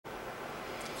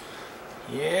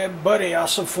Yeah, buddy,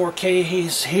 Awesome 4K,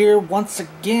 he's here once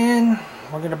again.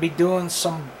 We're going to be doing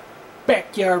some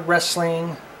backyard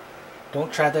wrestling.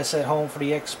 Don't try this at home for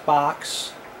the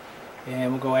Xbox.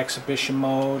 And we'll go exhibition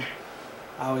mode.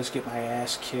 I always get my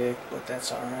ass kicked, but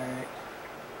that's alright.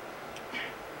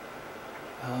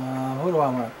 Who do I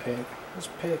want to pick? Let's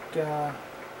pick,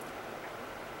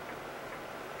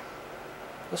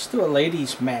 let's do a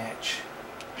ladies match.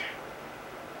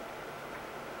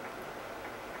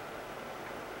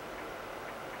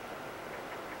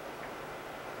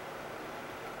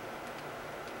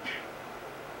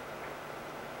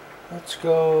 Let's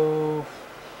go,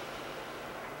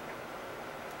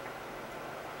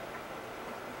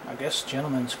 I guess,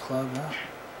 Gentlemen's Club, huh?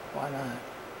 Why not?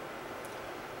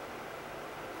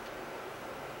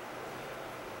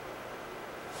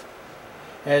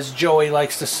 As Joey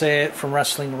likes to say it from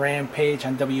Wrestling Rampage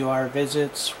on WR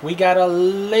Visits, we got a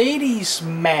ladies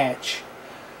match.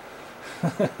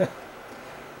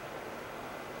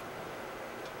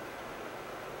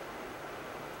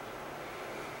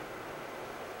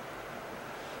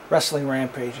 Wrestling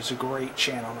Rampage is a great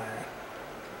channel, man.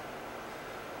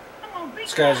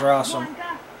 These guys are awesome.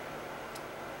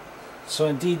 So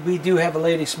indeed, we do have a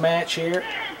ladies match here.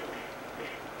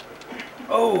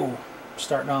 Oh,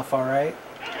 starting off all right.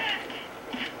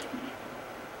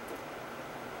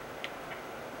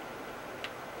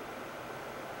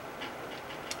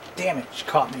 Damn it, she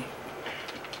caught me.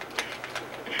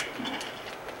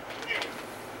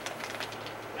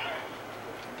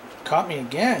 Caught me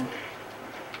again.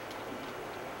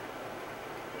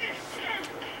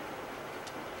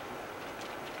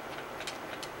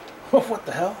 Oh, what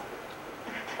the hell?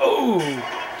 Oh,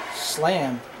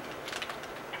 slam.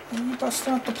 You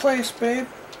busted out the place, babe.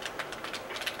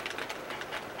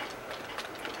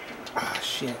 Ah,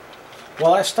 shit.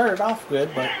 Well, I started off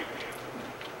good, but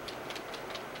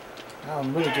now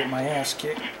I'm really getting my ass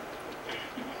kicked.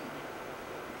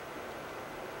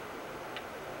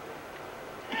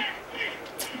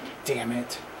 Damn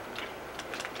it.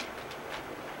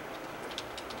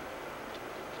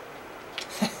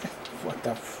 What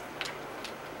the f...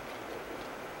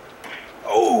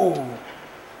 Oh!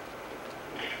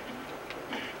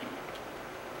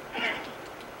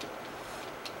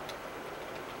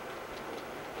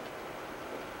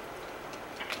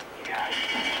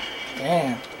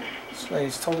 Damn. This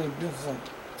lady's totally like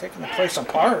taking the place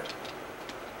apart.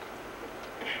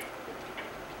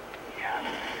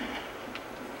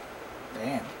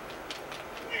 Damn.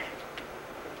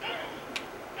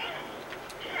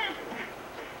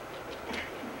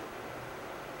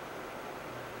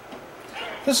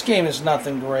 This game is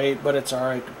nothing great, but it's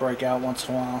alright to break out once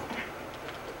in a while.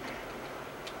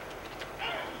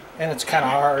 And it's kind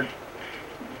of hard.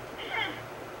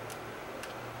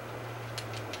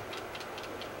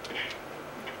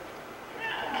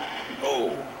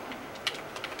 Oh.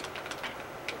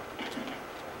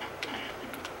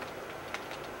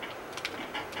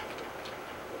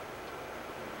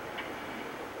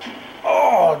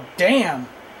 Oh, damn.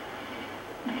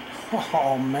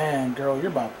 Oh, man, girl, you're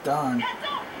about done.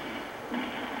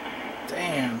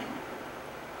 Damn.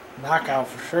 Knockout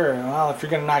for sure. Well, if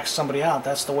you're going to knock somebody out,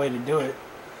 that's the way to do it.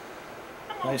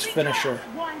 Nice finisher.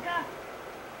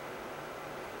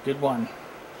 Good one.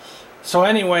 So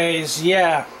anyways,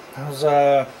 yeah, it was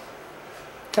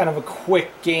kind of a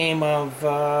quick game of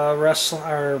wrestling,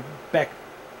 or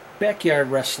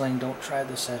backyard wrestling. Don't try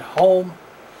this at home,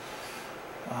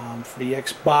 for the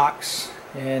Xbox.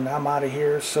 And I'm out of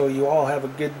here, so you all have a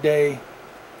good day.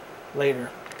 Later.